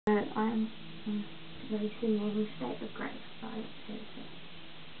I'm releasing State of Grace by Susie.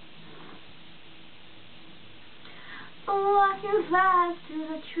 Walking fast to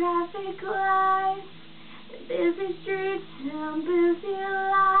the traffic lights, the busy streets and busy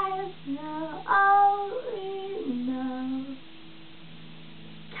lives. Now all we know,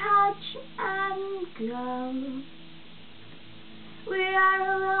 touch and go. We are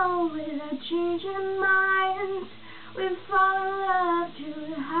alone with our changing minds. We fall in love till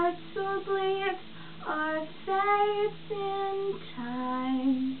our hearts will bleed or fades in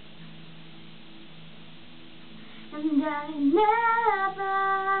time. And I never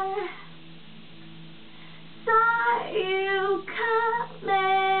saw you coming,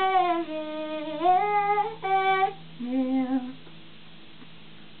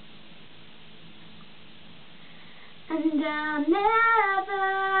 and I'll never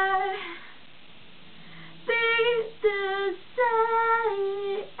be the same.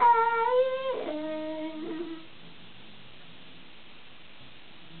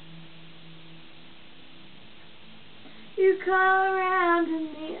 You come around and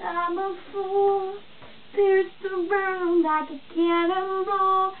me, I'm a fool. Pierce the room like a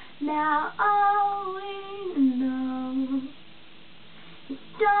cannonball. Now all we know is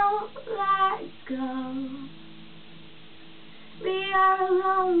don't let go. We are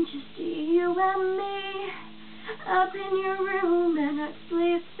alone, just you and me, up in your room and our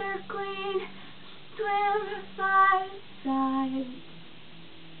slates are clean. Swim side to side,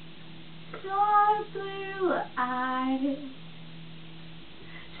 your blue eyes.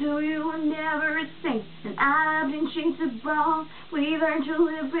 So you were never a saint, and I've been chained to bone. We learned to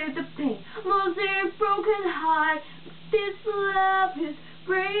live with the pain, mostly a broken heart. But this love is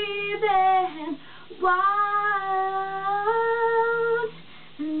breathing wild,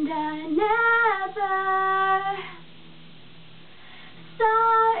 and I never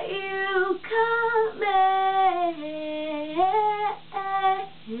saw you coming,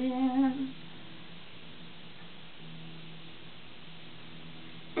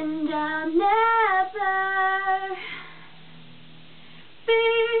 and I'll never be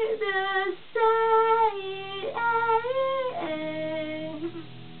the same.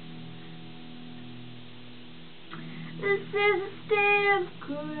 This is a state of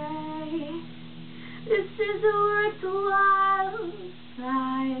grace. This is a worthwhile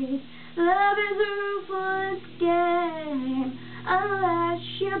fight. Love is a ruthless game unless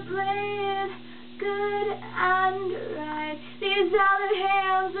you play it good and right. These are the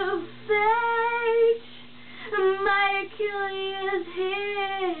hands of fate, my Achilles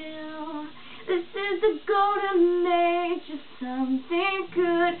heel. This is the golden age of something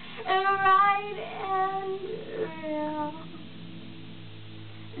good and right and real.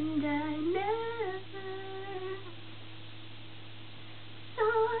 And I never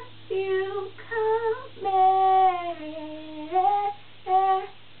saw you coming,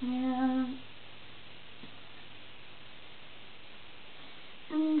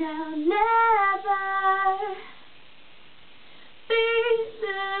 and I'll never be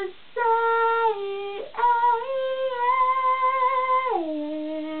the same.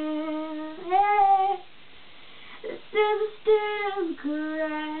 This is a state of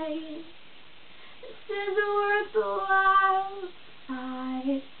grace. This is a worthwhile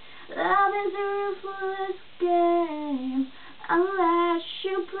fight. Love is a ruthless game unless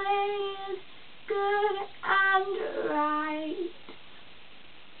you play it good and right.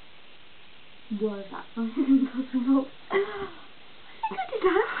 What is that? I think I did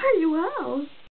that very well.